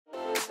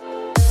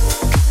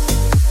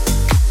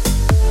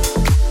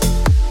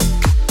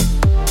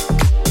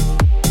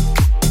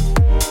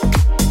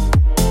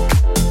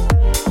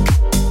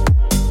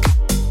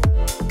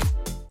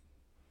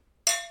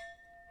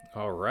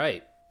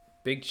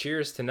Big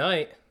cheers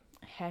tonight.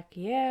 Heck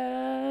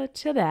yeah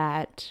to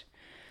that.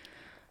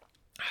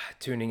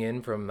 Tuning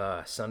in from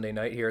Sunday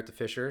night here at the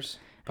Fishers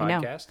I know.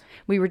 podcast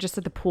We were just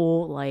at the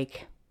pool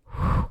like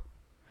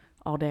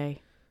all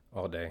day.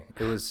 all day.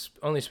 It was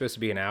only supposed to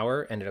be an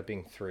hour, ended up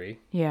being 3.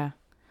 Yeah.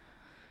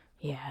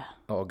 Yeah.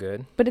 All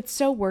good. But it's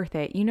so worth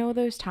it. You know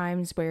those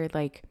times where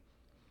like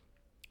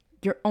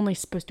you're only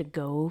supposed to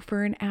go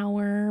for an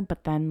hour,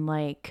 but then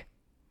like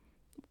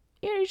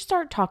you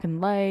start talking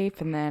life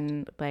and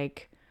then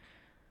like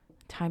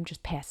time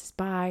just passes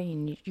by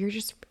and you're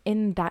just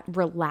in that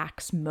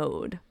relaxed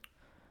mode.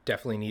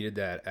 Definitely needed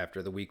that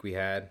after the week we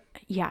had,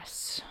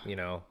 Yes.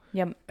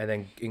 Yep. And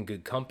then in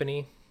good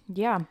company.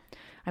 yeah.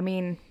 I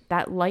mean,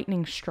 that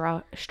lightning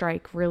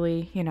strike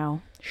really,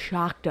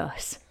 shocked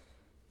us.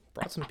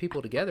 Brought some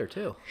people together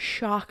too.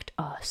 Shocked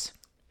us.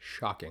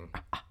 Shocking.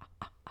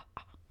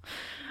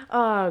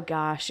 Oh,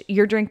 gosh.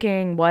 You're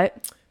drinking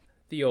what?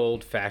 The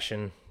old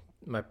fashioned,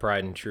 my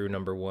pride and true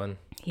number 1.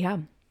 Yeah.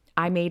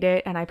 I made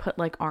it and I put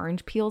like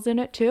orange peels in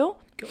it too.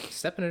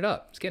 Stepping it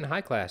up. It's getting high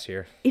class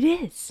here. It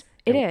is.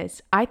 It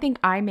is. I think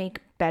I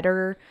make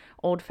better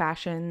old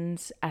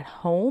fashions at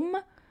home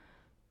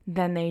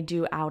than they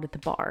do out at the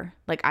bar.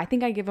 Like, I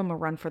think I give them a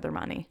run for their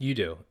money. You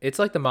do. It's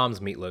like the mom's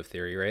meatloaf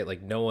theory, right?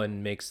 Like no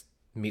one makes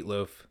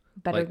meatloaf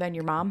Better than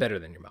your mom? Better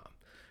than your mom,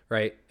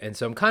 right? And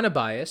so I'm kind of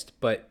biased,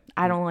 but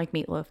I don't like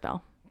meatloaf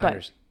though.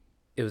 But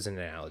it was an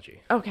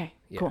analogy. okay,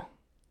 cool.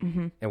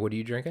 And what are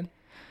you drinking?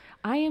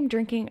 I am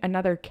drinking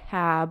another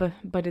Cab,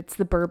 but it's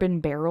the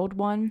bourbon barreled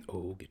one.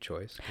 Oh, good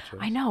choice. Good choice.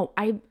 I know.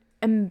 I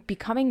am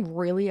becoming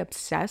really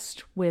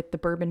obsessed with the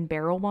bourbon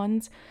barrel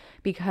ones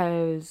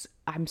because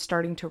I'm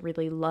starting to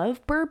really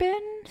love bourbon.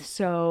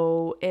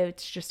 So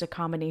it's just a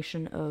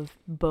combination of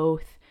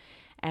both,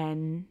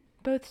 and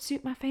both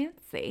suit my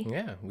fancy.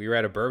 Yeah, we were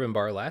at a bourbon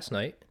bar last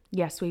night.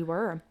 Yes, we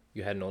were.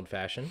 You had an old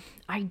fashioned.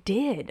 I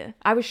did.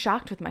 I was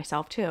shocked with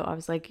myself too. I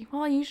was like,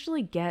 well, I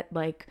usually get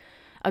like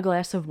a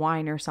glass of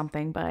wine or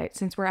something, but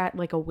since we're at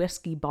like a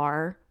whiskey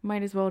bar,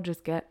 might as well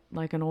just get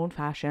like an old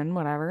fashioned,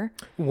 whatever.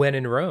 When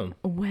in Rome.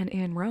 When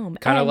in Rome.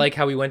 Kind of like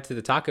how we went to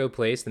the taco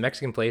place, the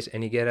Mexican place,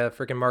 and you get a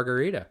freaking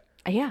margarita.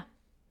 Yeah,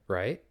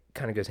 Right?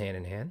 Kind of goes hand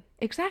in hand.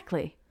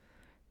 exactly.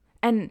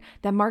 And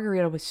that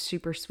margarita was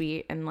super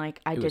sweet, and like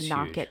I was did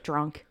not huge. get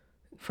drunk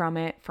from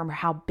it, from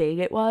how big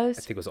it was.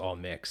 I think it was all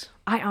mix.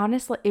 I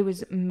honestly, it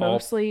was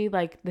mostly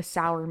like the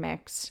sour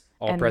mix.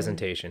 All and,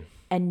 presentation.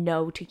 And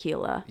no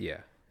tequila. Yeah.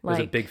 It was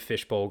a Like- big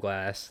fishbowl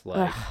glass.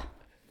 Like,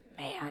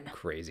 Man.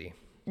 crazy.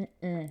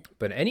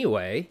 But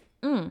anyway.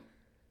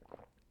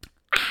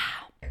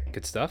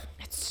 Good stuff.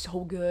 It's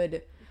so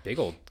good. Big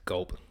old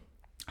gulp.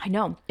 I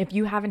know. If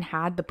you haven't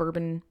had the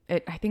bourbon,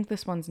 I think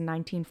this one's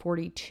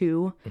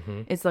 1942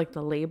 is like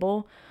the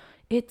label.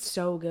 It's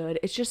so good.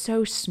 It's just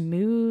so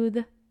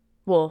smooth.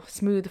 Well,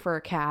 smooth for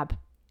a Cab.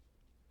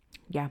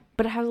 Yeah.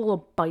 But it has a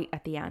little bite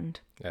at the end.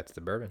 That's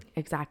the bourbon.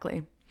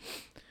 Exactly.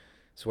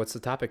 So what's the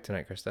topic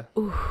tonight, Krista?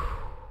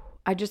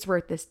 I just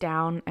wrote this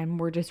down and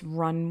we're just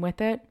run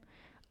with it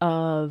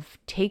of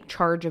take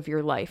charge of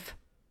your life.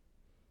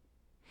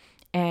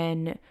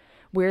 And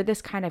where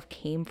this kind of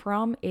came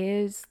from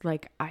is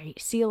like I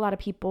see a lot of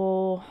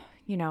people,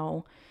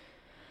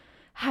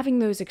 having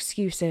those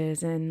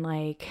excuses and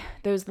like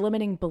those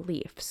limiting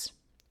beliefs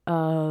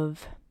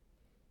of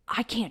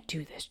I can't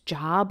do this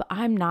job.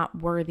 I'm not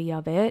worthy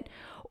of it.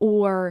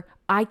 Or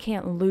I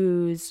can't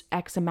lose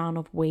X amount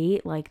of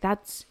weight. Like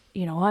that's,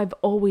 I've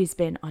always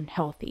been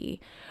unhealthy.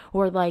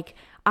 Or like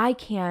I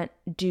can't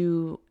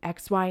do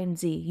X, Y, and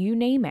Z. You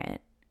name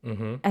it.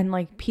 And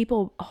like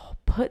people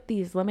put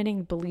these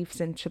limiting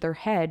beliefs into their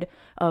head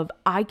of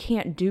I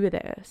can't do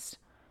this.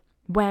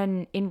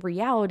 When in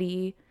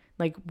reality,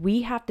 like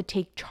we have to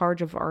take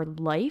charge of our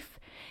life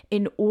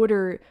in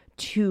order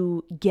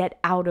to get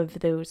out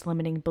of those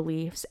limiting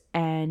beliefs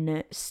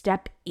and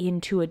step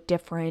into a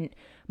different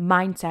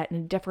mindset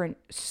and a different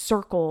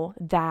circle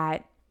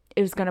that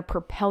is going to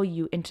propel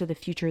you into the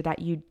future that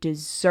you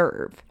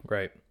deserve.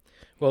 Right.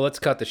 Well, let's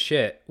cut the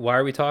shit. Why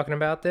are we talking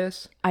about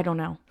this? I don't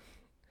know.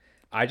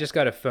 I just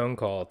got a phone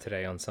call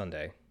today on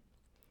Sunday,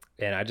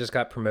 and I just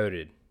got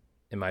promoted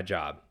in my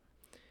job.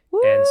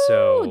 Woo! And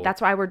so That's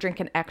why we're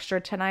drinking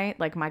extra tonight.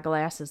 Like my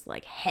glass is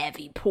like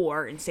heavy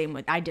pour, and same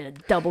with I did a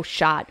double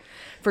shot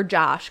for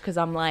Josh because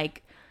I'm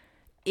like,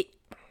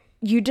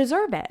 you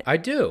deserve it. I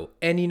do.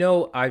 And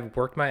I've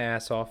worked my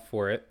ass off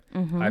for it.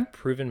 I've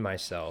proven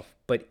myself.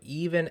 But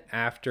even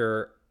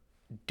after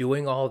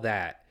doing all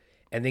that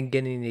and then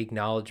getting the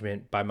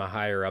acknowledgement by my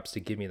higher ups to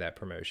give me that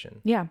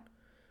promotion, Yeah.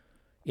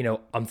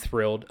 I'm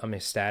thrilled. I'm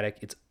ecstatic.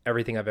 It's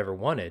everything I've ever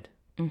wanted.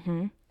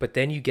 But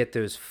then you get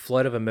those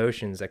flood of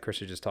emotions that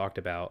Krista just talked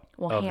about.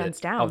 Well,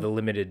 hands down. Of the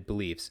limited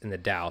beliefs and the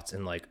doubts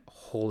and like,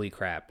 holy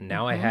crap.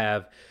 Now I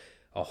have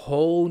a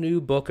whole new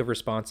book of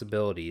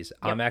responsibilities.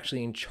 I'm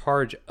actually in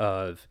charge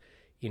of,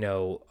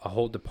 a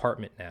whole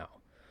department now.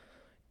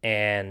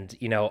 And,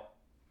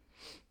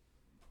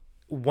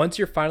 once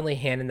you're finally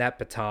handing that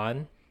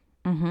baton,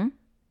 and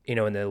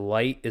the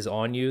light is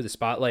on you, the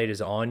spotlight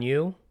is on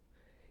you,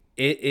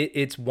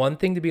 it's one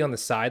thing to be on the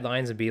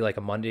sidelines and be like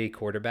a Monday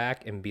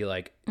quarterback and be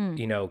like,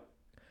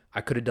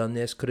 I could have done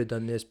this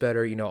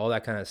better, all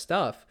that kind of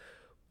stuff.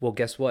 Well,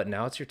 guess what?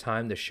 Now it's your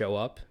time to show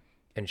up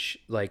and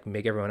like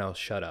make everyone else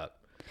shut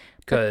up.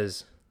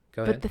 Because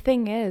go ahead. But the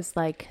thing is,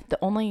 like, the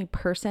only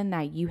person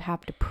that you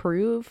have to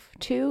prove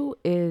to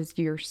is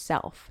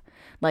yourself.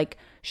 Like,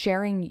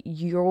 sharing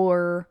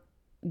your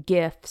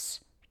gifts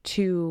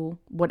to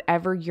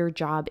whatever your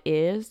job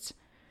is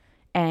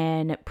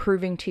and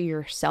proving to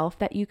yourself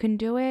that you can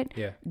do it,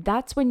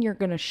 that's when you're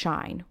going to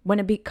shine. When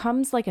it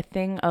becomes like a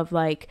thing of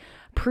like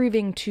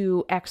proving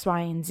to X, Y,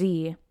 and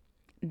Z,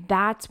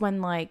 that's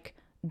when like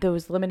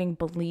those limiting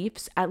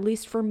beliefs, at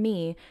least for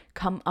me,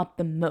 come up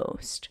the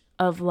most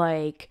of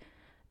like,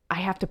 I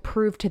have to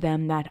prove to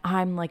them that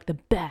I'm like the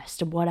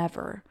best,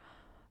 whatever.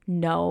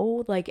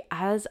 No, like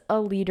as a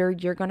leader,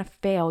 you're going to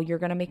fail. You're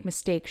going to make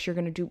mistakes. You're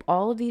going to do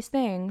all of these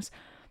things,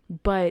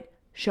 but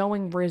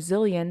showing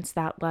resilience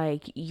that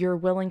like you're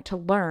willing to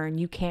learn.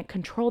 You can't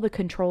control the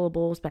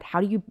controllables, but how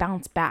do you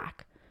bounce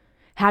back?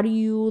 How do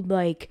you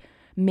like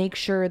make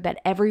sure that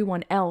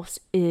everyone else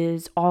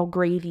is all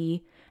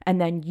gravy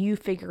and then you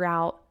figure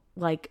out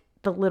like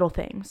the little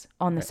things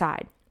on the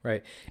side?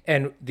 Right.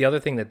 And the other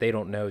thing that they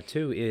don't know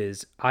too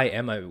is I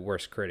am my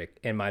worst critic.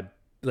 And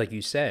like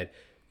you said,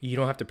 you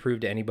don't have to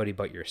prove to anybody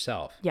but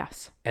yourself.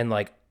 Yes. And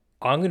like,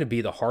 I'm going to be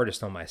the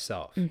hardest on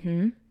myself.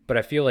 Mm-hmm. But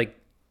I feel like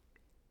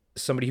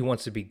somebody who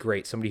wants to be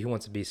great, somebody who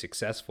wants to be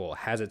successful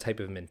has a type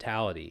of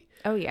mentality.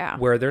 Oh, yeah.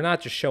 Where they're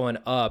not just showing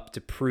up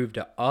to prove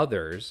to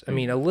others. I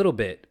mean, a little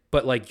bit,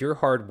 but like your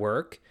hard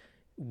work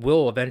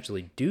will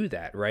eventually do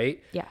that,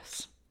 right?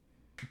 Yes.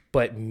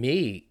 But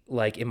me,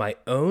 like in my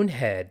own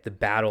head, the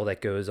battle that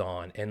goes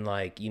on and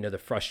like, the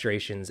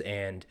frustrations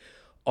and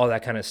all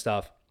that kind of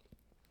stuff,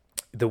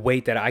 the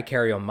weight that I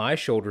carry on my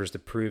shoulders to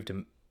prove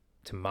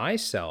to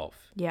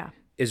myself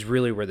is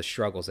really where the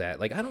struggle's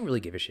at. Like, I don't really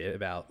give a shit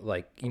about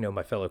like,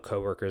 my fellow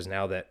coworkers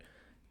now that,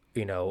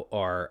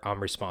 I'm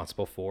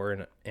responsible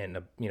for and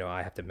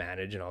I have to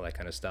manage and all that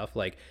kind of stuff.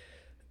 Like,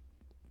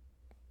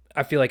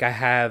 I feel like I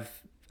have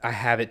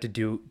it to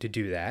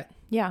do that.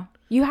 Yeah.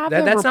 You have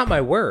that's not my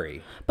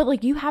worry. But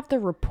like you have the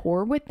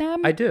rapport with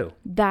them. I do.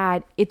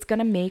 That it's going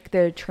to make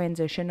the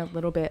transition a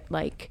little bit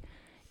like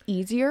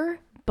easier,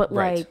 but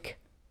Right. like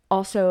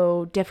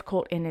also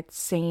difficult in its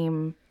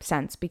same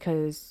sense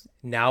because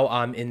now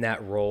I'm in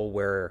that role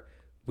where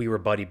we were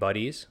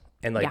buddies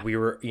and like we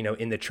were,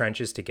 in the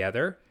trenches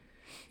together.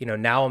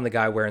 Now I'm the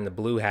guy wearing the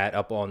blue hat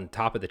up on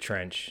top of the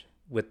trench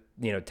with,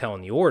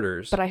 telling the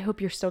orders. But I hope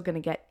you're still going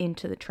to get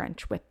into the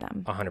trench with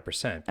them.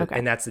 100%. Okay.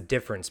 And that's the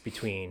difference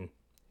between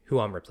who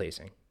I'm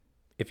replacing,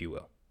 if you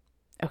will.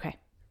 Okay.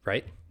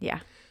 Right? Yeah.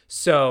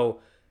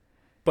 So,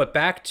 but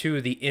back to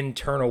the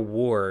internal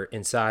war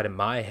inside of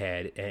my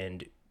head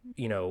and,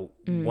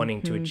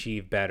 wanting to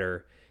achieve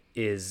better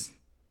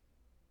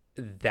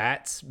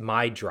that's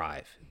my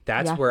drive.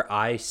 That's where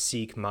I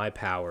seek my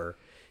power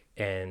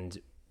and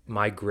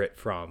my grit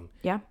from.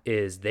 Yeah.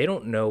 Is they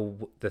don't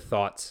know the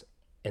thoughts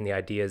and the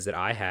ideas that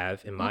I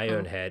have in my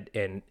own head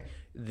and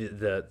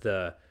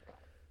the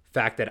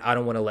fact that I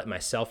don't want to let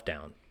myself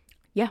down.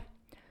 Yeah.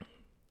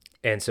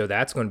 And so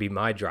that's going to be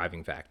my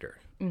driving factor.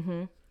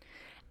 Mm-hmm.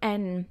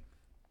 And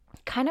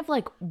kind of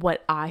like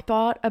what I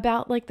thought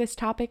about like this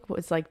topic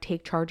was like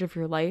take charge of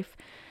your life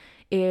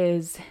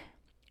is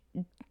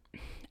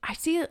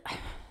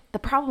the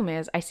problem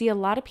is I see a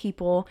lot of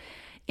people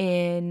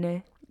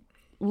in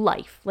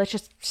life, let's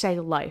just say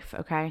life,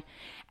 okay?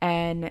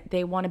 And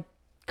they want to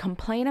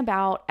complain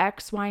about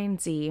X, Y,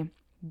 and Z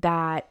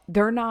that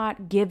they're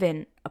not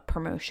given a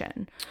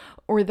promotion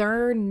or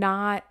they're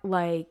not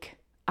like,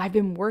 I've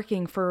been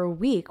working for a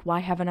week. Why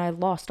haven't I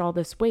lost all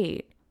this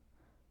weight?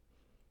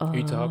 Are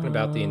you talking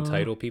about the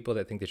entitled people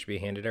that think they should be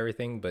handed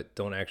everything but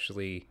don't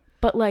actually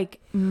but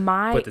like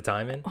put the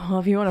time in? Well,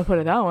 if you want to put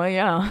it that way,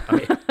 yeah. I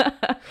mean,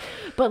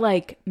 but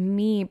like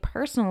me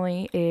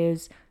personally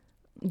is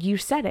you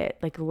said it,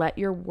 like let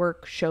your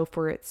work show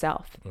for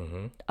itself.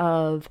 Mm-hmm.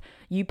 Of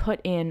you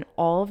put in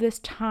all of this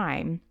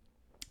time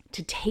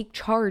to take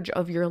charge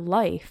of your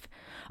life,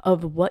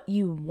 of what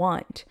you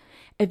want.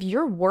 If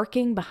you're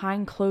working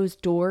behind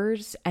closed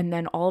doors and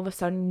then all of a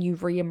sudden you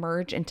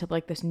reemerge into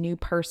like this new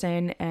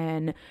person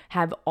and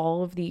have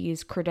all of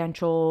these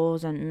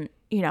credentials and,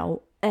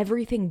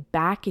 everything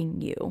backing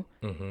you,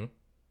 mm-hmm.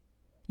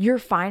 You're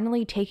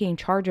finally taking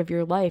charge of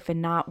your life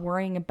and not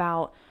worrying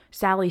about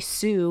Sally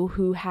Sue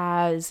who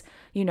has,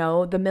 the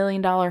 $1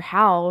 million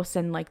house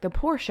and like the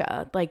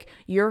Porsche. Like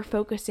you're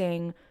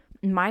focusing,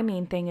 my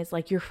main thing is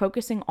like you're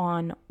focusing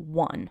on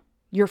one.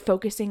 You're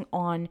focusing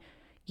on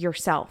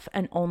yourself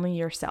and only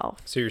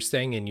yourself. So you're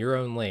staying in your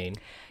own lane.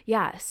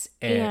 Yes.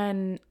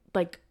 And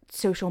like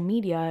social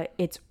media,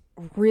 it's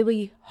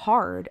really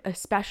hard,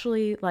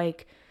 especially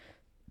like,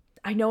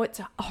 I know it's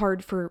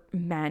hard for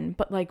men,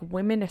 but like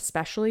women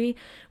especially,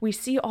 we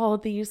see all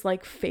of these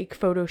like fake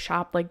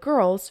Photoshop like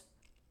girls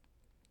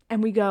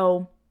and we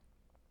go,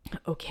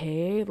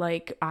 okay,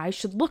 like I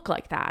should look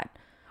like that.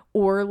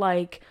 Or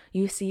like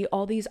you see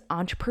all these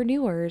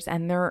entrepreneurs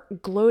and they're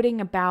gloating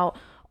about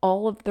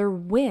all of their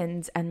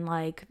wins and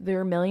like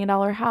their $1 million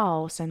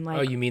house and like,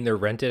 Oh, you mean their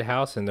rented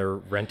house and their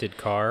rented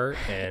car?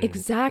 And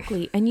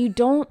exactly. And you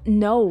don't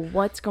know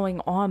what's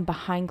going on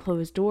behind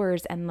closed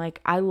doors. And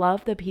like, I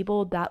love the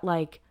people that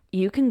like,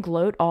 you can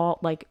gloat all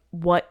like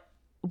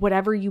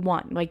whatever you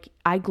want. Like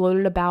I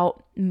gloated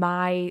about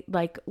my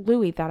like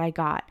Louis that I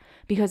got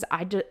because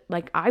I just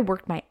like, I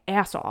worked my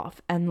ass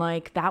off and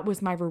like, that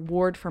was my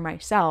reward for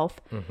myself.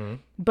 Mm-hmm.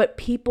 But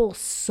people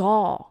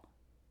saw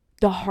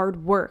the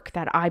hard work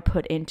that I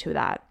put into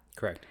that.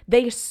 Correct.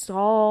 They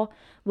saw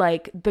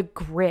like the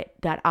grit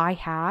that I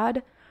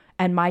had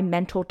and my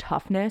mental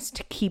toughness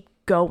to keep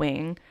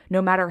going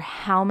no matter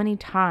how many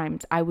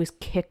times I was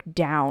kicked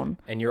down.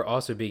 And you're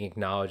also being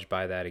acknowledged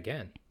by that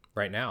again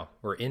right now.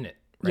 We're in it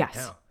right Yes.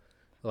 now.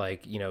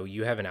 Like, you know,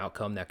 you have an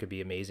outcome that could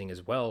be amazing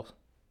as well,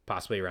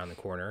 possibly around the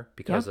corner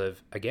because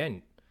of,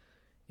 again,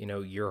 you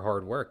know, your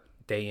hard work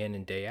day in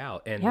and day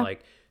out. And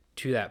like,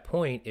 to that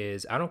point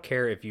is, I don't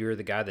care if you're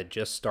the guy that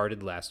just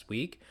started last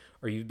week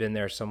or you've been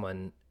there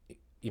someone,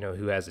 you know,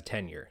 who has a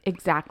tenure.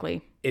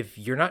 Exactly. If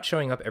you're not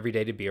showing up every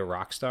day to be a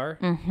rock star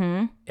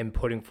and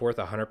putting forth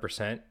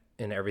 100%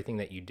 in everything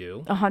that you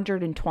do,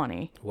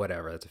 120.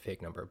 whatever, that's a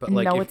fake number. But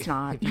like, No, if, it's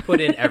not. if you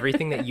put in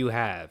everything that you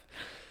have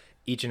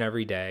each and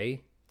every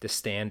day to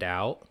stand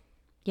out,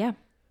 Yeah.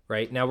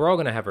 right? Now we're all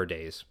going to have our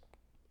days.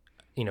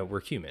 You know,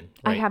 we're human.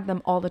 Right? I have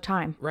them all the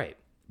time. Right.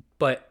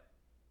 But,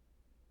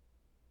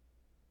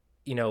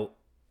 you know,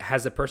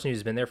 has the person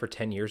who's been there for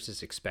 10 years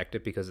just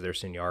expected because of their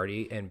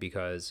seniority and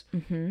because,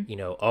 you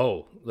know,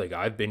 oh, like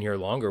I've been here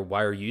longer.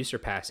 Why are you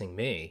surpassing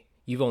me?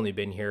 You've only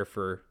been here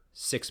for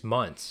 6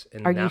 months.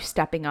 And Are now, you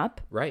stepping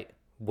up? right.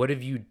 What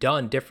have you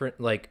done different?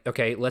 Like,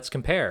 okay, let's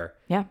compare.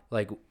 Yeah.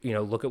 Like, you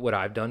know, look at what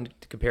I've done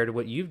to compare to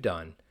what you've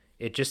done.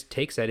 It just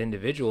takes that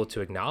individual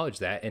to acknowledge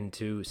that and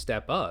to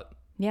step up.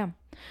 Yeah.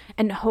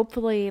 And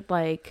hopefully,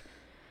 like,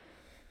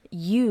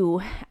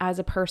 you as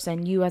a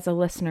person, you as a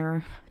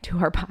listener to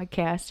our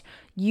podcast,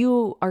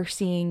 you are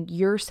seeing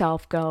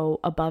yourself go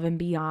above and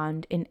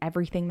beyond in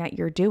everything that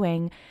you're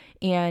doing.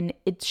 And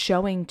it's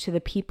showing to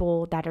the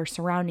people that are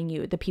surrounding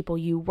you, the people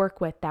you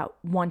work with that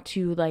want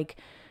to like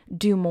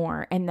do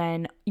more. And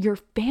then your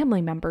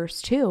family members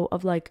too,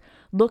 of like,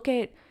 look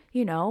at,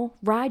 you know,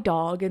 Ride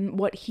Dog and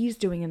what he's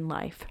doing in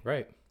life.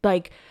 Right.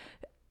 Like,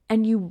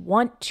 and you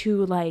want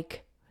to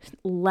like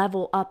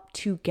level up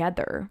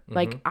together.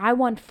 Like I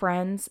want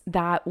friends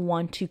that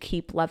want to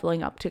keep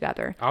leveling up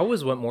together. I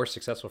always want more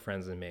successful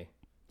friends than me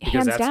because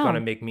Hands that's down. going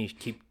to make me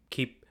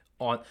keep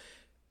on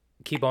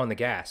the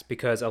gas,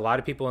 because a lot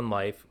of people in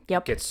life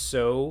get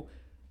so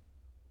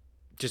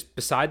just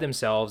beside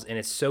themselves and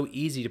it's so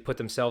easy to put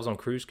themselves on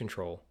cruise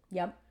control.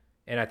 Yep.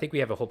 And I think we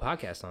have a whole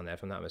podcast on that,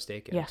 if I'm not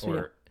mistaken. Yes, we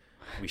do.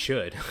 We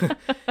should.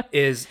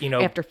 Is, you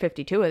know, After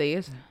 52 of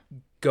these.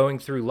 going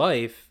through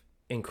life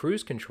in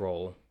cruise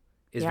control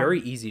is Yeah.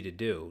 very easy to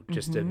do,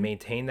 just to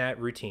maintain that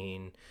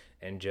routine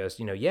and just,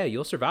 you know, yeah,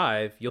 you'll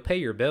survive, you'll pay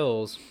your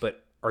bills,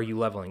 but are you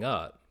leveling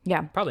up?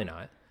 Yeah. Probably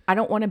not. I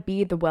don't want to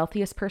be the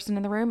wealthiest person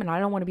in the room and I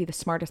don't want to be the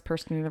smartest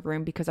person in the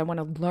room because I want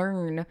to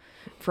learn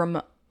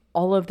from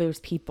all of those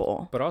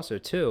people. But also,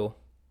 too,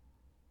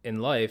 in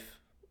life,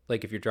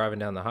 like if you're driving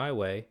down the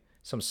highway,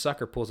 some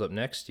sucker pulls up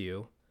next to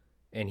you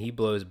and he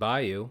blows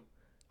by you.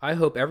 I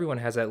hope everyone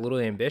has that little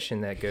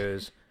ambition that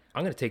goes,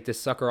 I'm going to take this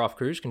sucker off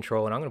cruise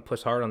control and I'm going to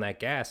push hard on that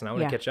gas and I'm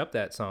going to catch up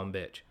that son of a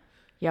bitch.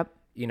 Yep.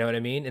 You know what I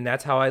mean? And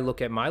that's how I look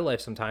at my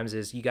life sometimes,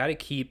 is you got to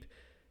keep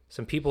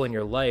some people in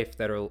your life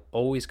that are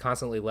always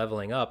constantly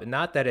leveling up. And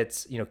not that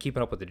it's, you know,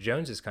 keeping up with the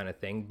Joneses kind of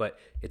thing, but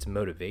it's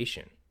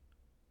motivation.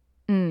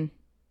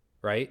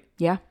 Right?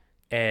 Yeah.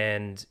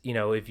 And, you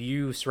know, if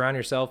you surround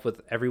yourself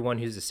with everyone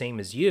who's the same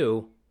as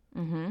you,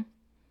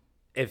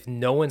 if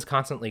no one's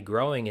constantly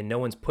growing and no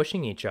one's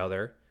pushing each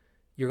other,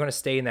 you're going to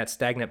stay in that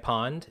stagnant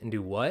pond and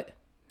do what?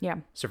 Yeah.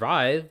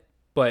 Survive.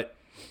 But,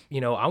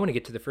 you know, I want to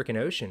get to the freaking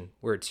ocean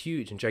where it's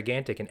huge and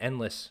gigantic and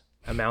endless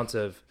amounts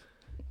of,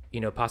 you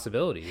know,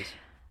 possibilities.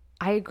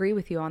 I agree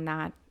with you on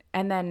that.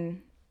 And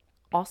then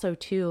also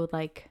too,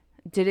 like,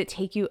 did it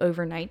take you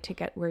overnight to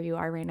get where you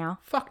are right now?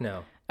 Fuck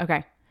no.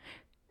 Okay.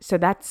 So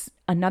that's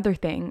another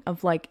thing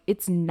of like,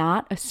 it's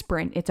not a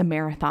sprint, it's a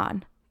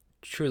marathon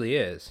Truly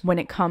is. when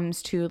it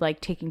comes to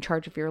like taking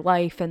charge of your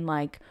life and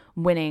like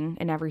winning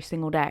in every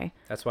single day.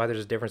 That's why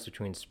there's a difference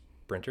between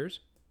sprinters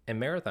and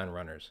marathon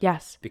runners.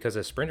 Yes. Because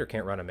a sprinter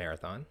can't run a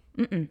marathon.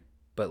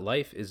 But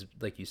life is,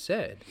 like you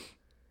said,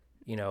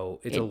 you know,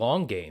 it's a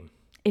long game.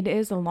 It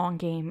is a long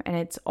game and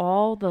it's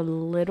all the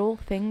little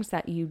things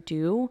that you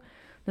do.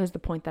 That's the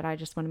point that I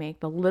just want to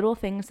make. The little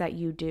things that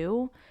you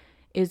do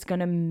is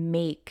going to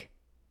make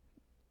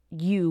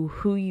you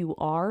who you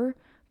are,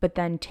 but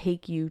then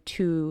take you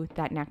to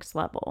that next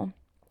level.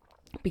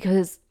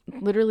 Because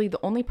literally the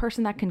only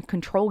person that can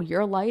control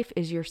your life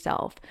is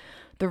yourself.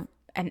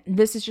 And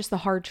this is just the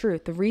hard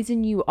truth. The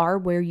reason you are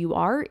where you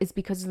are is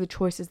because of the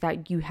choices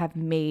that you have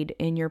made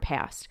in your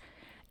past.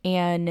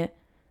 And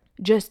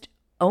just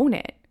own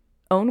it.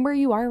 own where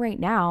you are right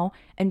now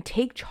and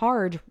take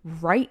charge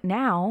right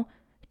now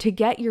to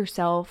get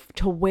yourself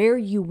to where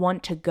you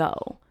want to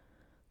go.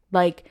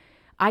 Like,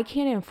 I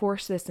can't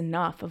enforce this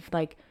enough of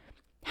like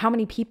how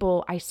many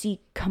people I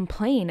see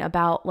complain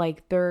about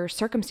like their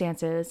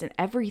circumstances and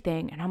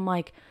everything. And I'm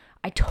like,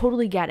 I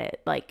totally get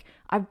it. Like,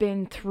 I've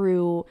been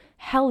through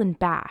hell and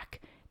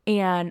back,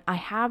 and I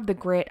have the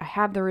grit, I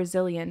have the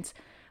resilience,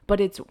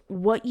 but it's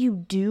what you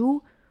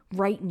do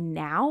right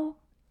now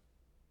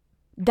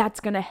that's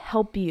going to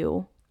help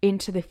you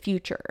into the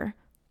future.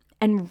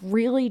 And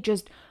really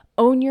just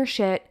own your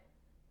shit,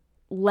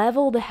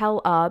 level the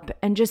hell up,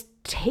 and just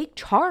take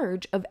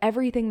charge of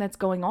everything that's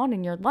going on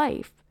in your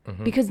life.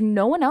 Because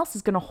no one else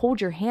is going to hold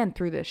your hand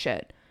through this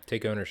shit.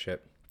 Take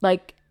ownership.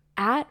 Like,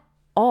 at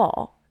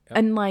all. Yep.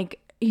 And like,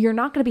 you're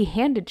not going to be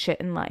handed shit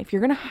in life.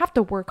 You're going to have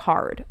to work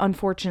hard,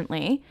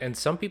 unfortunately. And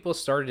some people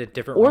started at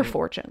different or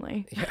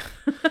fortunately. Yeah.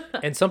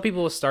 And some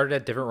people started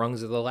at different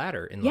rungs of the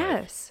ladder in life.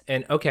 Yes.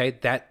 And okay,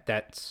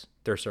 that's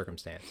their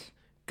circumstance.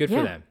 Good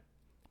for them.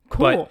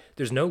 Cool. But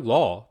there's no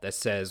law that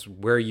says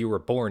where you were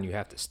born you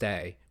have to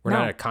stay. We're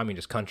not a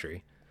communist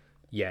country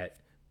yet,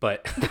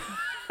 but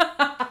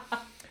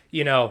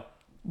you know,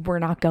 we're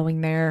not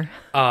going there.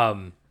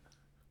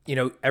 You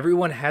know,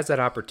 everyone has that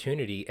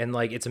opportunity. And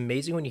like, it's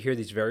amazing when you hear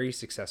these very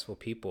successful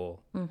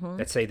people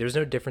that say there's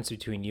no difference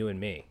between you and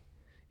me.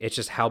 It's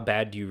just how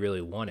bad do you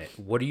really want it?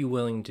 What are you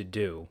willing to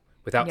do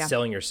without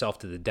selling yourself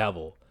to the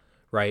devil,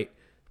 right?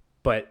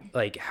 But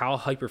like, how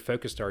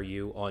hyper-focused are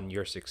you on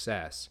your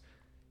success?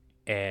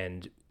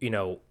 And, you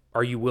know,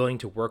 are you willing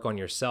to work on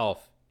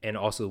yourself and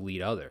also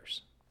lead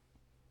others?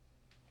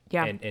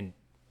 Yeah. And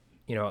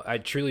you know, I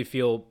truly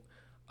feel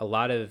a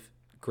lot of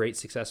great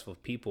successful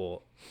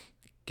people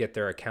get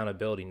their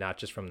accountability not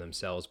just from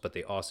themselves, but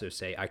they also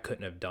say, I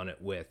couldn't have done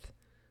it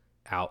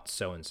without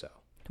so-and-so.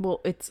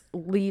 Well, it's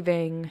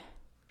leaving,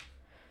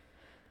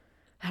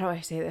 how do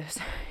I say this?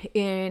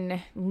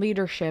 In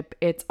leadership,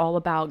 it's all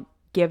about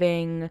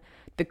giving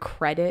the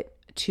credit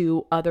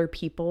to other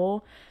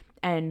people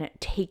and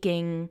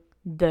taking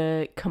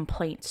the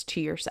complaints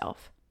to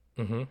yourself.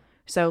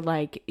 So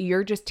like,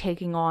 you're just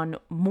taking on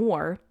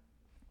more,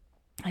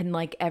 and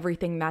like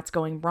everything that's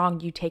going wrong,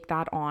 you take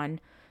that on,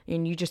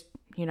 and you just,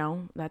 you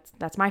know,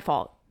 that's my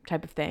fault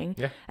type of thing.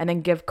 Yeah. And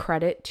then give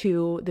credit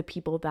to the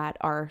people that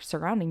are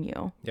surrounding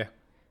you. Yeah.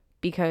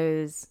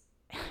 Because,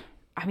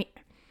 I mean,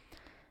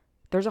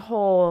 there's a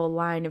whole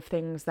line of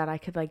things that I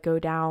could like go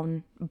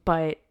down,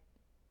 but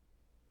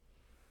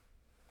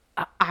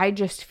I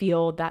just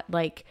feel that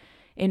like,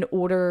 in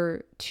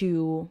order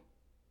to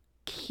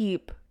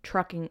keep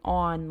trucking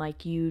on,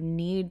 like, you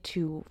need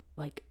to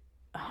like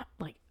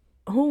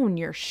own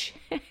your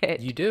shit.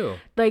 You do.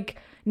 Like,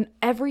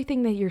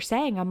 everything that you're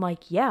saying, I'm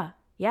like, yeah,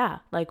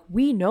 like,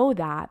 we know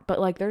that, but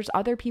like, there's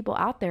other people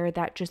out there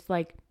that just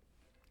like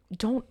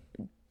don't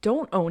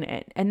own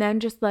it, and then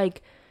just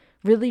like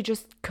really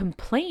just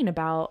complain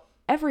about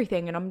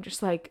everything. And I'm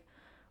just like,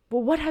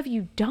 well, what have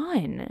you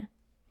done?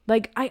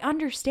 Like, I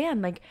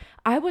understand, like,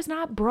 I was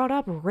not brought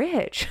up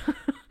rich.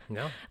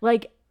 No.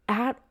 Like,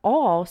 at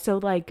all. So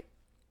like,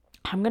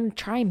 I'm gonna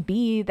try and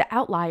be the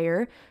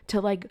outlier to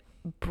like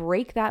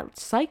break that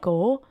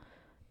cycle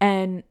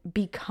and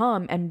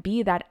become and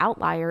be that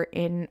outlier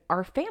in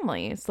our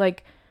families.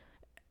 Like,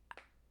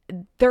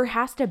 there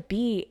has to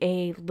be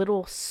a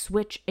little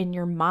switch in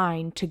your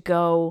mind to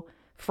go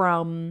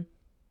from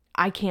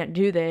I can't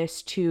do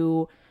this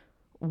to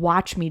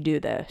watch me do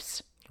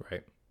this.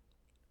 Right.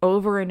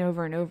 Over and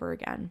over and over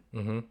again.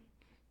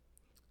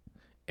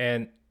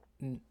 And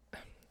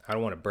I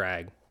don't want to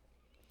brag.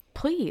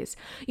 Please.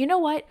 You know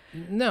what?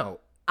 No.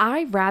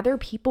 I'd rather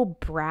people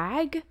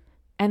brag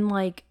and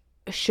like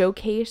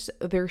showcase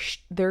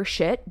their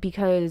shit,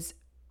 because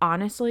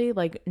honestly,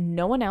 like,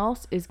 no one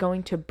else is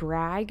going to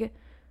brag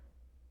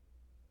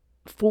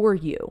for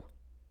you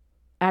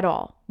at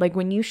all. Like,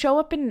 when you show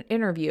up in an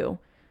interview,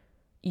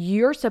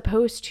 you're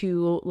supposed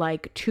to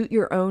like toot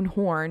your own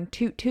horn,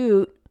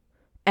 toot,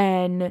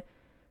 and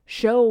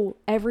show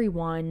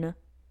everyone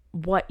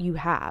what you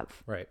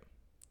have. Right.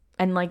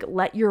 And like,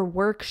 let your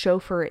work show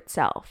for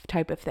itself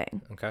type of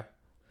thing. Okay.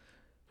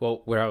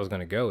 Well, where I was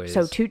going to go is...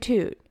 So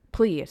toot,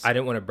 please. I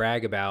didn't want to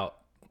brag about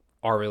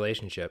our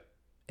relationship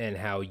and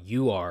how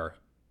you are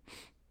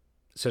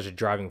such a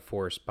driving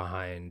force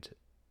behind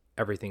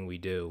everything we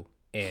do,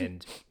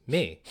 and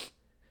me.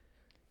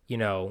 You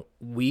know,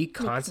 we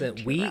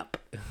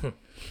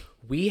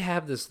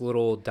have this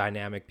little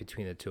dynamic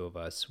between the two of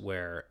us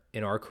where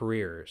in our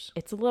careers,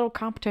 it's a little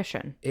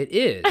competition. It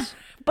is.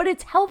 But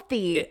it's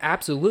healthy.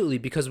 Absolutely,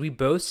 because we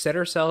both set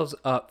ourselves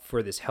up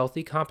for this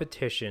healthy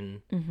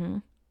competition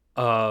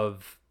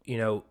of, you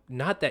know,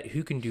 not that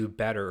who can do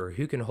better or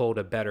who can hold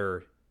a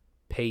better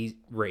pay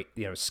rate,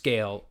 you know,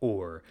 scale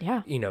or,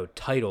 you know,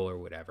 title or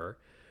whatever,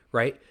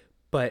 right?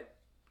 But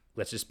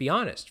let's just be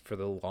honest. For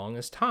the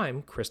longest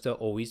time, Krista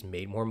always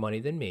made more money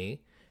than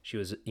me. She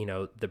was, you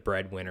know, the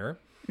breadwinner.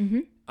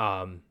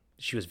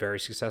 She was very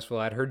successful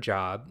at her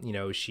job. You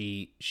know,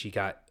 she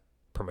got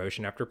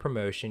promotion after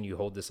promotion. You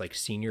hold this like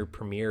senior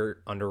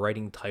premier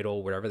underwriting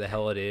title, whatever the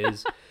hell it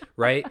is,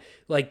 right?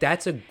 Like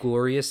that's a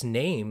glorious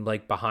name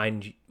like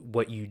behind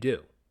what you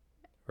do,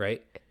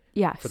 right?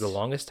 Yes. For the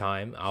longest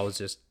time, I was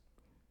just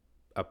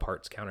a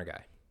parts counter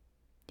guy.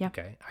 Yeah.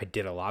 Okay. I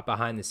did a lot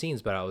behind the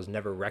scenes, but I was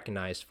never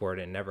recognized for it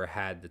and never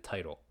had the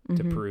title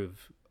to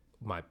prove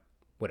my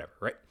whatever,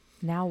 right?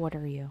 Now what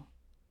are you?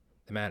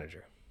 The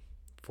manager.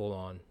 Full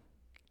on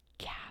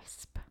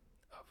Gasp.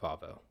 a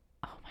Volvo.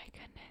 Oh my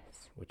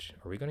goodness. Which,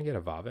 are we going to get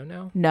a Volvo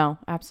now? No,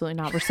 absolutely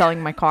not. We're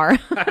selling my car.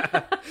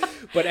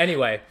 But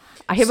anyway.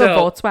 I have a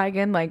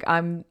Volkswagen. Like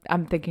I'm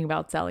thinking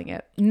about selling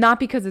it. Not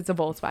because it's a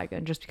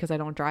Volkswagen, just because I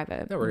don't drive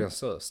it. No, we're going to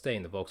still stay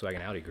in the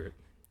Volkswagen Audi group.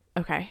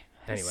 Okay.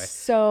 Anyway.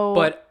 So.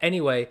 But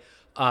anyway,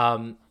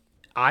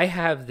 I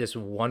have this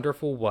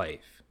wonderful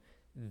wife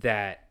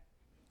that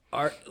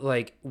are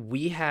like,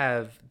 we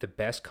have the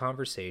best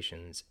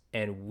conversations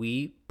and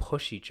we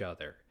push each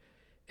other.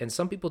 And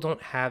some people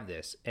don't have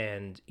this.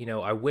 And, you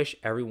know, I wish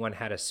everyone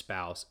had a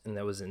spouse and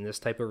that was in this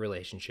type of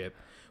relationship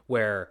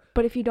where.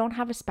 But if you don't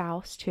have a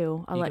spouse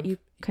too, I'll let you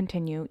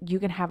continue. You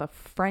can have a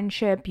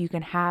friendship. You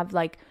can have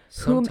like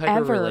some whomever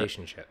type of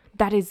relationship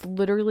that is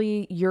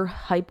literally your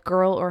hype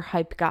girl or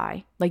hype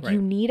guy. Like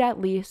you need at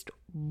least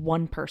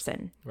one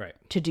person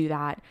to do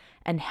that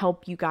and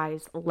help you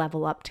guys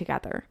level up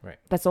together. Right.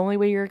 That's the only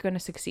way you're going to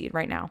succeed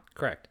right now.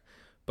 Correct.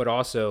 But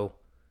also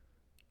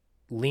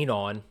lean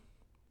on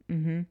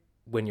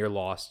when you're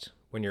lost,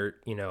 when you're,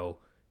 you know,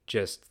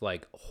 just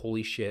like,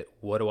 holy shit,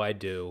 what do I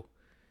do?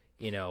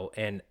 You know,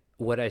 and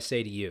what I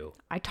say to you.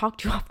 I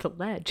talked you off the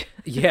ledge.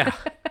 Yeah.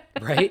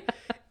 Right.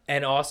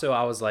 And also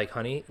I was like,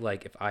 honey,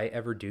 like if I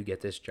ever do get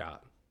this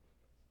job,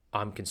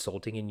 I'm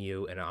consulting in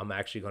you and I'm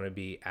actually going to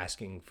be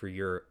asking for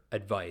your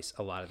advice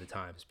a lot of the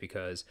times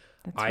because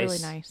that's really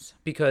nice.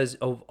 Because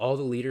of all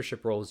the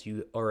leadership roles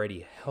you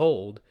already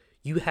hold,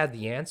 you have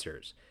the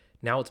answers.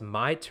 Now it's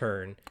my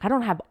turn. I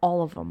don't have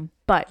all of them,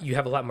 but you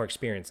have a lot more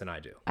experience than I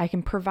do. I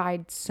can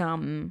provide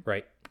some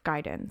right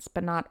guidance,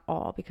 but not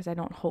all because I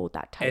don't hold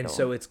that title. And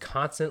so it's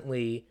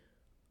constantly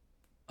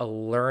a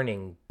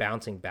learning,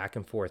 bouncing back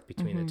and forth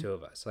between the two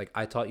of us. Like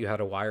I taught you how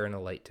to wire in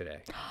a light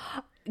today.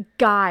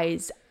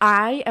 Guys,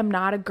 I am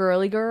not a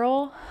girly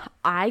girl.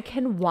 I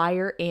can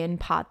wire in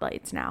pod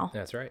lights now.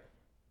 That's right.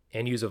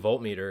 And use a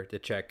voltmeter to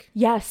check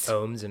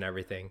ohms and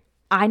everything.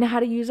 I know how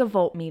to use a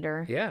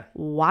voltmeter. Yeah.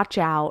 Watch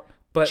out.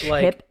 But Chip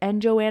like,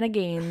 and Joanna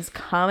Gaines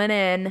coming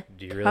in.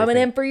 Really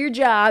in for your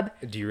job.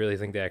 Do you really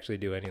think they actually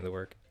do any of the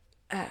work?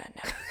 No.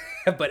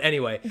 But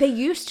anyway. They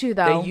used to,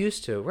 though. They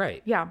used to,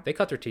 right. Yeah. They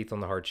cut their teeth on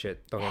the hard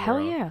shit.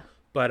 Hell yeah.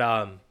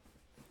 But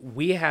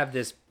we have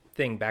this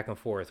thing back and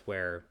forth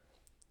where,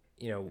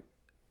 you know,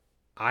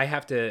 I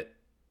have to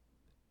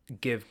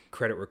give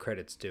credit where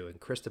credit's due, and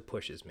Krista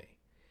pushes me.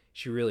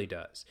 She really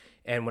does.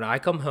 And when I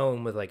come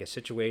home with like a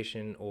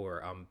situation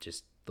or I'm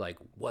just like,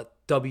 what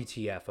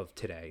WTF of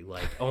today?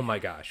 Like, oh my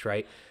gosh,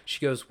 right? She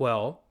goes,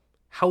 well,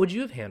 how would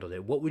you have handled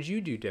it? What would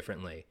you do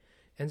differently?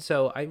 And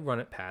so I run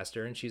it past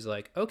her and she's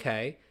like,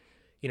 okay,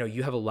 you know,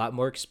 you have a lot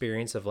more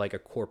experience of like a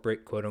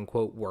corporate quote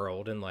unquote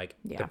world and like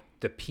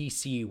the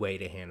PC way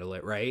to handle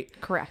it, right?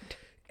 Correct.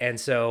 And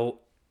so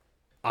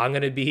I'm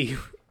going to be,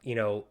 you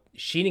know,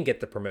 she didn't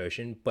get the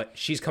promotion, but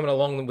she's coming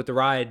along with the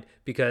ride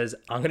because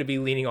I'm going to be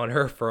leaning on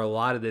her for a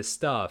lot of this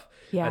stuff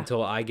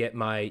until I get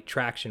my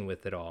traction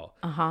with it all.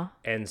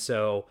 And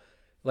so,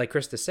 like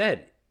Krista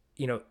said,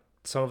 you know,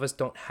 some of us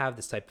don't have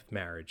this type of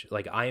marriage.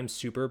 Like I am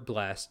super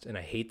blessed and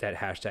I hate that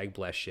hashtag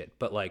blessed shit,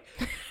 but like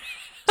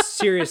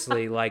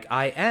seriously, like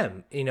I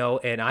am, you know,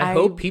 and I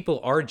hope people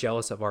are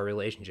jealous of our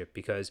relationship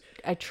because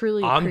I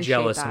truly I'm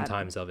jealous that.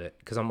 Sometimes of it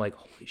because I'm like,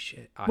 holy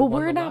shit.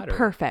 We're not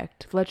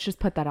perfect. Let's just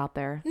put that out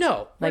there.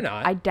 No, like, we're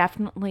not. I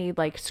definitely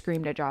like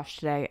screamed at Josh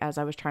today as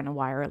I was trying to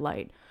wire a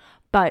light,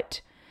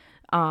 but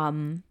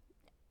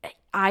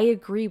I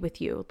agree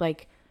with you.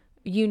 Like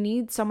you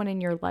need someone in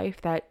your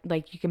life that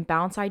like you can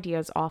bounce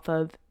ideas off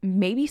of,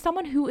 maybe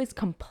someone who is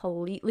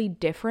completely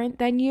different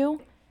than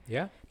you.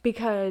 Yeah.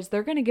 Because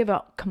they're going to give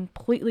a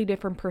completely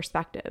different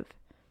perspective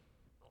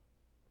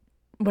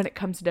when it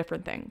comes to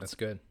different things. That's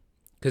good.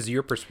 Because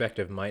your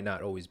perspective might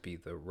not always be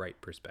the right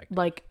perspective.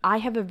 Like, I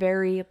have a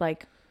very,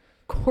 like,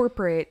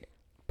 corporate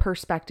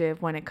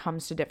perspective when it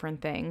comes to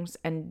different things.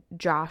 And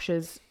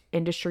Josh's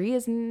industry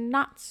is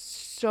not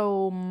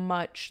so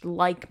much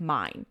like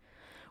mine,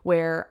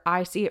 where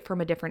I see it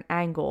from a different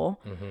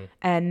angle.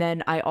 And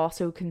then I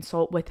also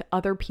consult with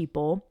other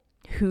people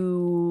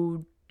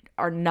who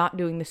are not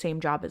doing the same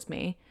job as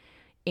me,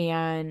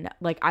 and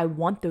like I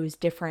want those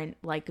different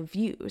like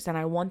views and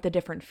I want the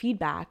different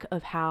feedback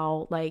of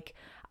how like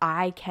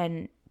I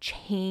can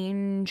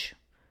change,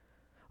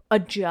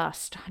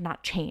 adjust,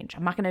 not change.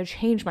 I'm not going to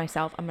change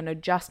myself. I'm going to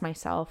adjust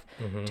myself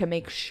to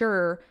make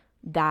sure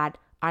that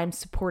I'm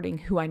supporting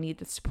who I need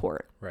to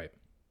support. Right.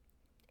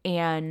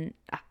 And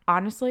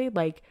honestly,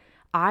 like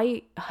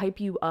I hype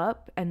you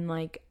up and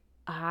like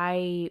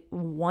I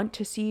want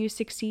to see you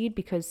succeed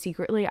because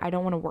secretly I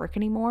don't want to work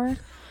anymore.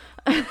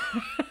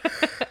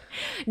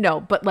 No,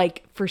 but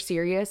like for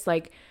serious,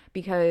 like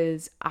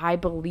because I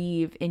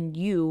believe in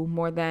you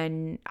more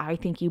than I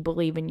think you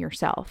believe in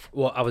yourself.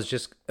 Well,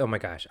 oh my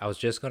gosh, I was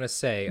just going to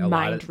say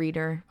Mind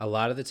reader. a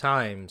lot of the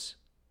times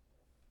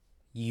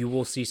you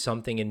will see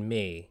something in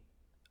me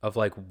of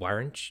like,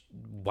 why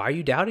are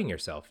you doubting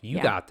yourself? You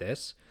Yeah. got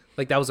this.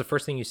 Like, that was the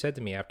first thing you said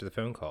to me after the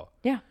phone call.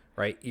 Yeah.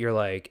 Right? You're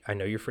like, I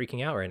know you're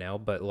freaking out right now,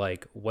 but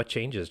like, what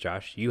changes,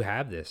 Josh? You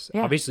have this.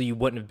 Yeah. Obviously, you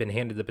wouldn't have been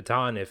handed the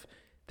baton if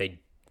they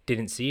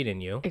didn't see it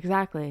in you.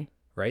 Exactly.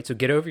 Right? So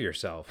get over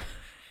yourself.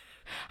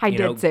 I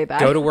did say that.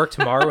 Go to work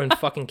tomorrow and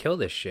fucking kill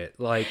this shit.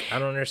 Like, I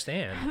don't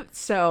understand.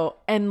 So,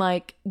 and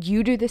like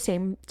you do the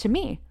same to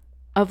me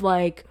of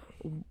like,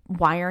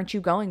 why aren't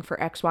you going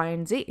for X, Y,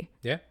 and Z?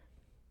 Yeah.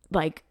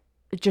 Like,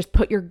 just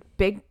put your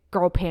big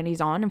girl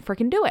panties on and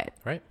freaking do it.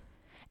 Right.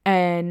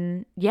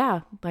 And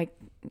yeah, like,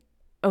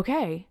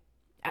 okay,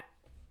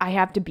 I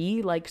have to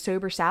be like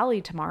sober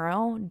Sally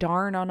tomorrow,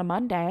 darn on a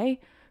Monday,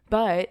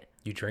 but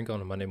You drink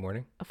on a Monday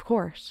morning? of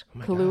course,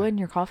 my Kahlua God. in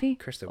your coffee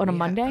Krista, on a I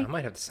Monday.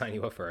 might have to sign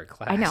you up for a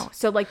class. I know.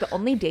 So like the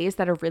only days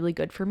that are really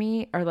good for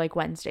me are like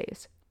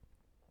Wednesdays.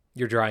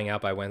 You're drying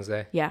out by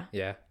Wednesday? Yeah.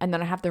 Yeah. And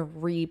then I have to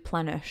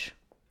replenish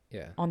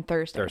Yeah. on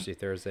Thursday.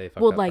 Thursday,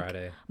 fucked Well, up like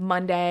Friday.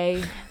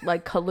 Monday,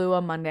 like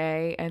Kahlua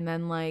Monday, and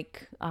then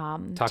like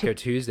Taco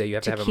Tuesday, you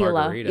have to have a tequila.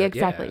 margarita. Yeah,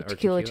 exactly. or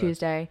Tequila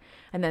Tuesday.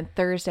 And then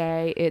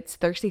Thursday, it's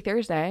Thirsty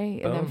Thursday.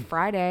 And then Boom.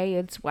 Friday,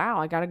 it's wow,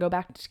 I got to go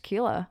back to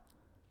tequila.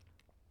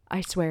 I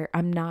swear,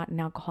 I'm not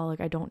an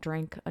alcoholic. I don't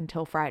drink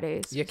until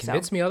Fridays. Yeah,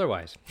 convince me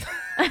otherwise.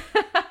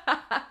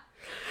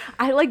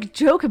 I like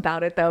joke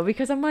about it though,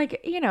 because I'm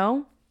like,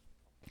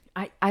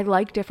 I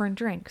like different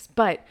drinks.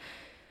 But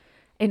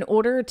in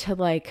order to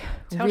like,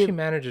 It's how she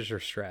manages her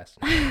stress.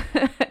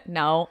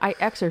 no, I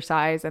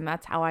exercise and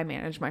that's how I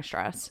manage my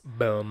stress.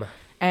 Boom.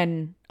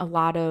 And a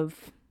lot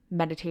of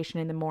meditation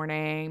in the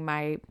morning,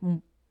 my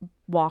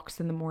walks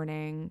in the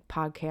morning,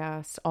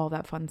 podcasts, all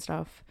that fun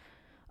stuff.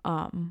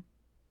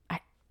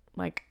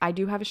 I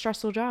do have a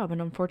stressful job,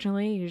 and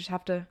unfortunately, you just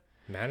have to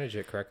Manage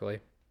it correctly.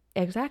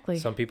 exactly.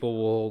 Some people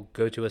will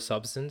go to a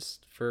substance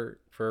for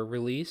a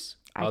release.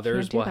 I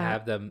Others can't do will that.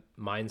 have the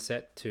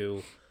mindset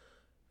to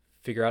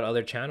figure out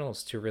other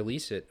channels to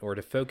release it or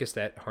to focus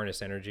that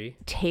harness energy.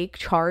 Take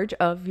charge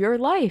of your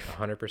life.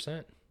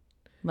 100%.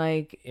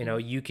 Like,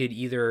 You could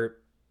either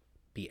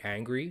be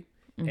angry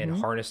Mm-hmm. and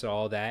harness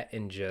all that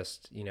and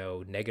just,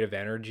 negative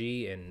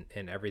energy and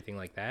everything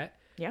like that.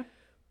 yeah,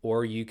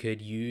 Or you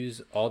could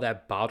use all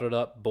that bottled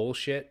up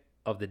bullshit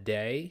of the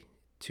day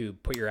to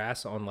put your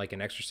ass on like an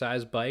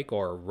exercise bike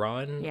or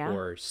run Yeah.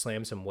 or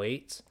slam some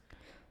weights.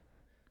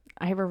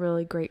 I have a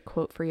really great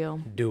quote for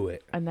you, Do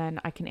it. and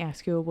then I can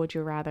ask you a would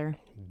you rather.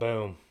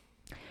 Boom.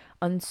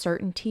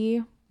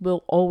 Uncertainty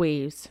will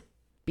always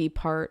be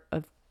part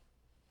of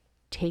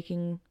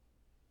taking.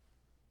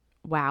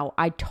 Wow,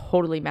 I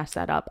totally messed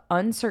that up.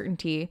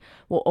 Uncertainty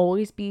will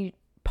always be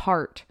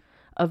part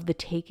of the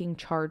taking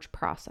charge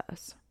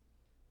process.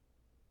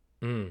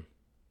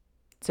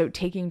 So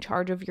taking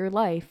charge of your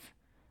life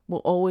will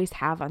always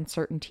have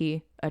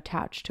uncertainty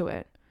attached to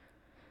it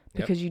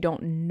because you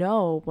don't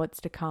know what's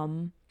to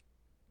come.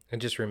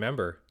 And just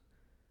remember,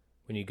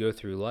 when you go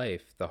through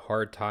life, the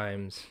hard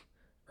times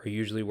are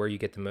usually where you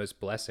get the most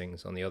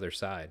blessings on the other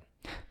side,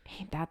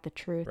 Ain't that the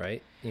truth?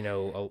 right?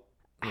 A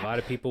lot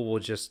of people will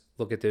just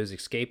look at those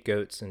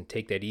scapegoats and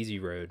take that easy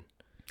road,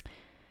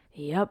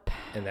 Yep,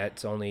 and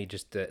that's only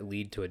just to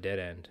lead to a dead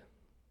end.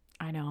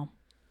 I know.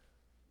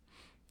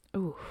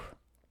 Ooh,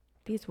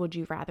 these would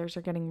you rathers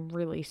are getting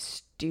really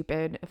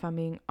stupid, if I'm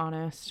being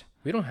honest.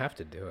 We don't have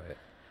to do it.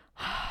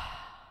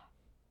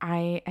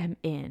 I am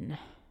in.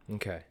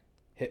 Okay.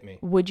 Hit me.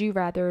 Would you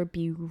rather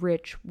be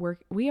rich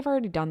we have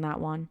already done that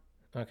one.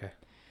 Okay.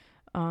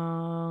 We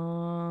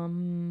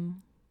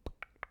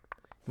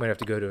Might have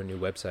to go to a new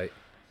website.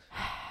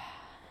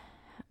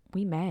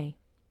 may.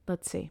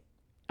 Let's see.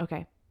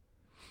 Okay.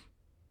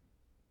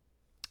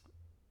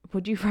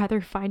 Would you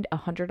rather find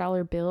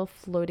 $100 bill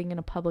floating in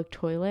a public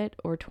toilet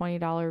or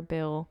 $20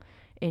 bill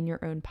in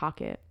your own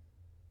pocket?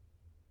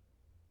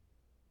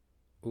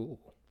 Ooh.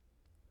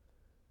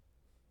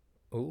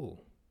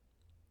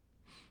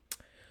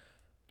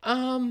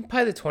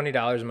 Probably the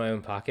 $20 in my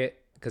own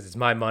pocket because it's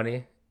my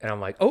money, and I'm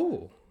like,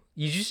 oh,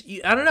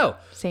 I don't know.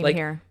 Same like,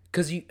 here.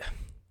 Because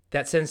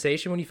that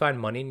sensation when you find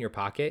money in your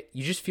pocket,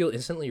 you just feel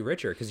instantly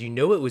richer because you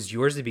know it was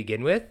yours to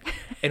begin with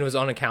and was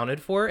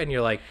unaccounted for, and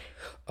you're like,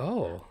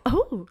 oh,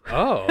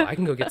 I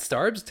can go get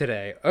Starbucks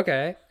today.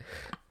 Okay.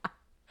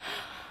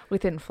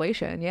 With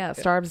inflation, yeah,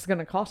 Starbucks is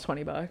gonna cost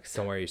 $20.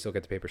 Don't worry, you still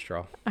get the paper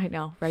straw. I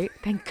know, right?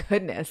 Thank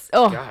goodness.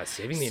 Oh, God,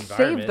 saving the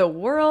environment. save the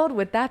world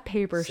with that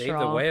paper Save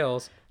straw. the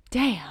whales.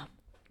 Damn.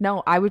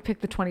 No, I would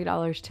pick the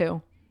 $20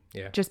 too.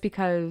 Yeah. Just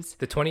because.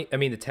 The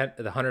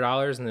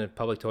 $100 in the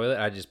public toilet,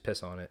 I just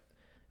piss on it.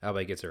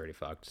 Everybody gets already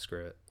fucked.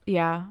 Screw it.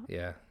 Yeah.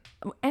 Yeah.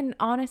 And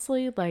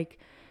honestly, like,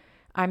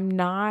 I'm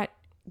not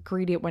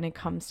greedy when it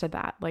comes to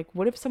that. Like,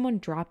 what if someone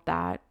dropped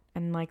that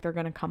and like they're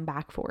gonna come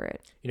back for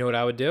it? You know what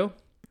I would do?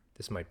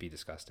 This might be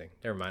disgusting.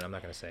 Never mind. I'm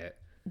not gonna say it.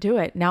 Do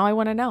it. Now I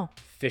want to know.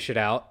 Fish it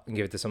out and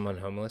give it to someone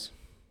homeless.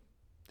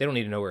 They don't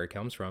need to know where it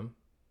comes from,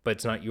 but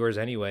it's not yours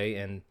anyway.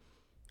 And,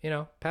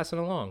 pass it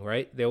along,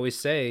 right? They always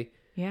say,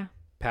 Yeah.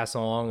 pass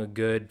along a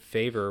good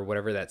favor, or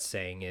whatever that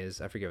saying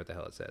is. I forget what the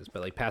hell it says,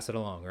 but like pass it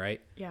along,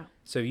 right? Yeah.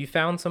 So if you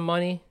found some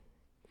money,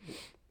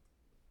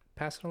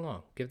 pass it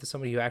along. Give it to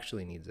somebody who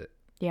actually needs it.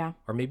 Yeah.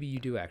 Or maybe you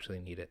do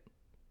actually need it.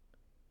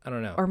 I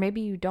don't know. Or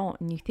maybe you don't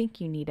and you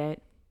think you need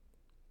it.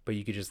 But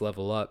you could just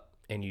level up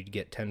and you'd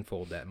get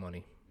tenfold that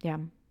money. Yeah.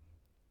 Boom.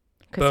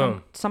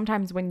 Because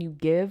sometimes when you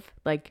give,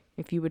 like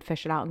if you would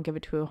fish it out and give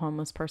it to a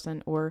homeless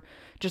person or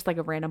just like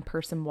a random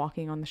person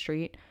walking on the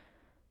street,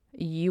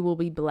 you will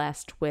be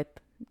blessed with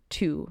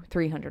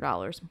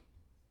 $200-$300.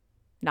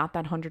 Not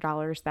that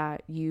 $100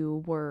 that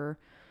you were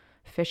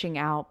fishing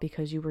out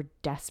because you were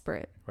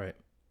desperate. Right.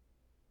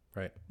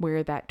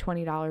 Where that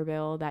 $20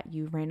 bill that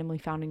you randomly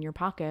found in your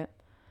pocket,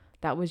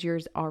 that was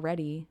yours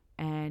already.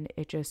 And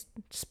it just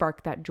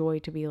sparked that joy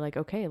to be like,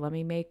 okay, let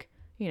me make,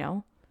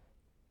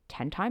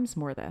 10 times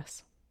more of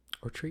this.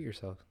 Or treat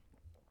yourself.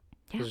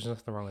 Yeah. There's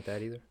nothing wrong with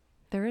that either.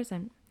 There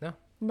isn't. No.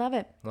 Love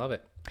it. Love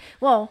it.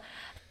 Well,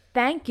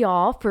 thank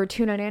y'all for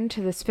tuning in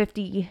to this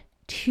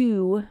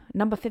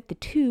number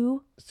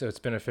 52. So it's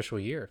been an official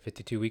year,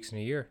 52 weeks in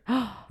a year.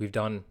 We've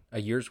done a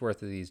year's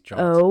worth of these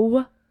jumps.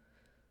 Oh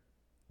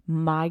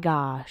my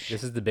gosh.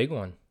 This is the big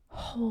one.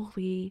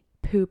 Holy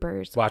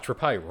poopers. Watch, we're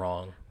probably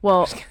wrong.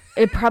 Well,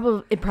 it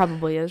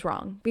probably is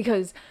wrong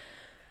because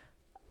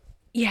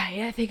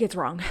yeah, I think it's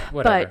wrong.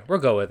 Whatever. But we'll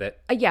go with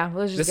it. Yeah,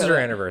 let's just This go is our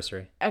with it.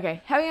 anniversary.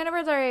 Okay. Happy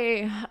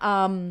anniversary.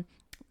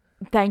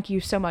 Thank you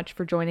so much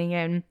for joining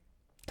in.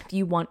 If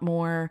you want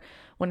more,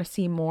 want to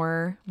see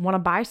more, want to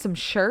buy some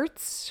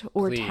shirts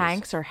or Please.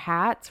 tanks or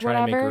hats, Trying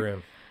to whatever. make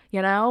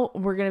room.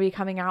 We're going to be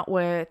coming out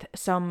with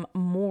some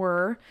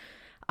more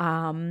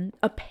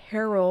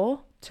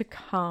apparel to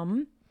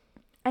come.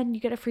 And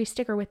you get a free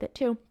sticker with it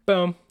too.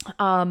 Boom.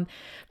 Go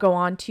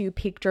on to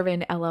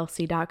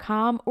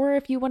peakdrivenllc.com, or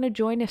if you want to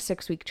join a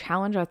 6-week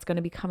challenge that's going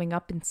to be coming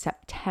up in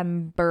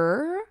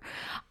September,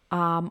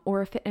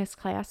 or a fitness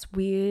class,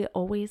 we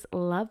always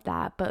love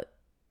that. But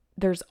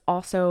there's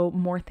also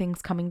more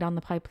things coming down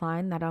the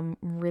pipeline that I'm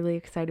really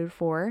excited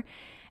for,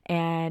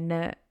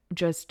 and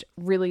just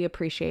really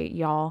appreciate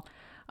y'all.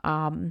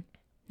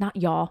 Not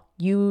y'all,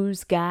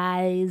 yous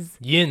guys.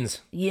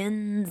 Yins.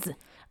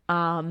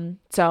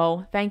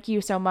 So thank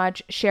you so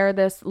much. Share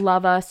this,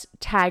 love us,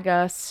 tag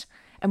us,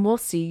 and we'll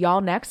see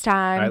y'all next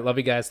time. All right. Love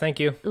you guys. Thank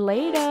you.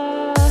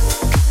 Later.